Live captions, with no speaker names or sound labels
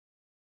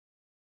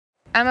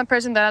I'm a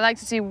person that I like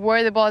to see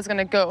where the ball is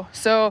gonna go.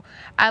 So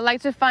I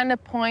like to find a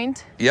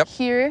point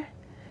here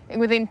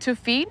within 2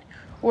 feet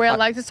where I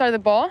like to start the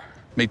ball.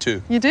 Me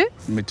too. You do?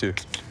 Me too.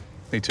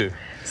 Me too.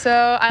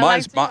 So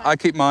I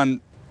keep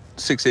mine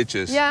 6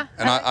 inches. Yeah.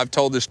 And I've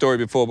told this story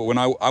before, but when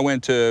I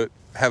went to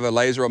have a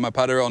laser on my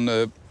putter on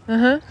the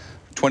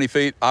 20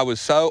 feet, I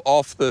was so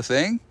off the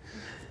thing.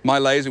 My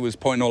laser was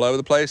pointing all over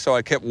the place, so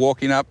I kept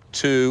walking up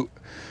to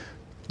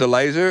the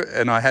laser,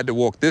 and I had to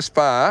walk this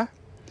far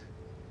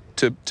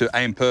to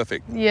aim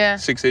perfect. Yeah.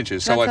 6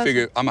 inches. So I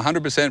figure I'm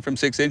 100% from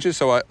 6 inches,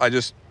 so I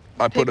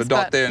put a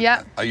dot there.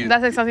 Yeah,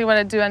 that's exactly what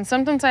I do. And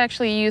sometimes I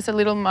actually use a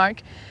little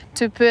mark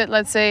to put,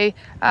 let's say,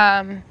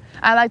 I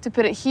like to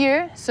put it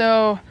here.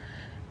 So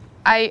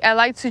I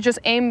like to just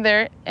aim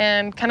there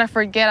and kind of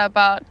forget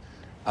about,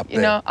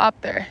 up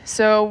there.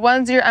 So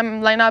once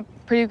I'm lined up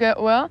pretty good,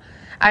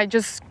 I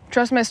just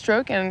trust my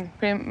stroke and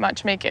pretty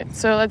much make it.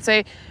 So let's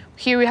say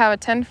here we have a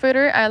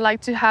 10-footer. I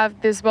like to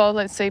have this ball,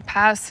 let's say,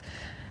 pass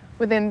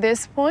within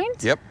this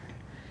point. Yep.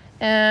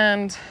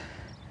 And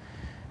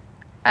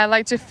I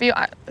like to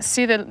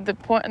see the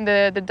point,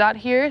 the dot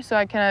here, so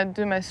I can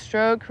do my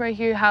stroke right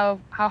here, how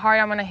hard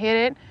I'm gonna hit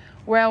it,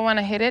 where I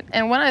wanna hit it.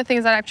 And one of the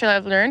things that actually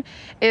I've learned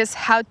is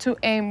how to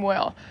aim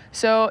well.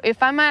 So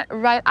if I'm at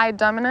right eye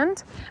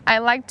dominant, I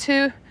like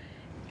to...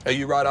 Are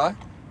you right eye?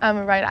 I'm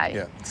a right eye.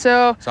 Yeah.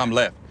 So I'm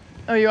left.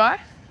 Oh, you are?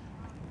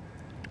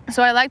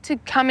 So I like to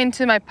come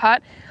into my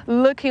putt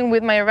looking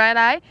with my right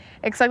eye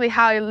exactly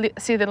how I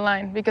see the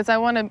line, because I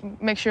want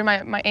to make sure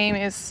my aim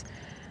is,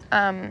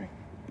 my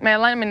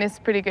alignment is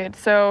pretty good.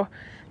 So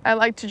I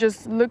like to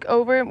just look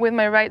over with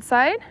my right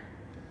side.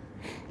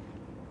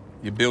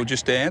 You build your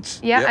stance?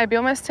 Yeah, I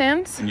build my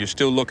stance. And you're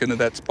still looking at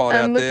that spot out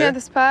there? I'm looking at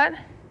the spot,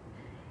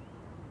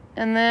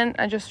 and then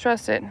I just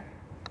trust it.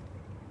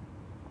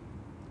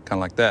 Kind of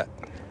like that.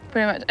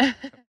 Pretty much.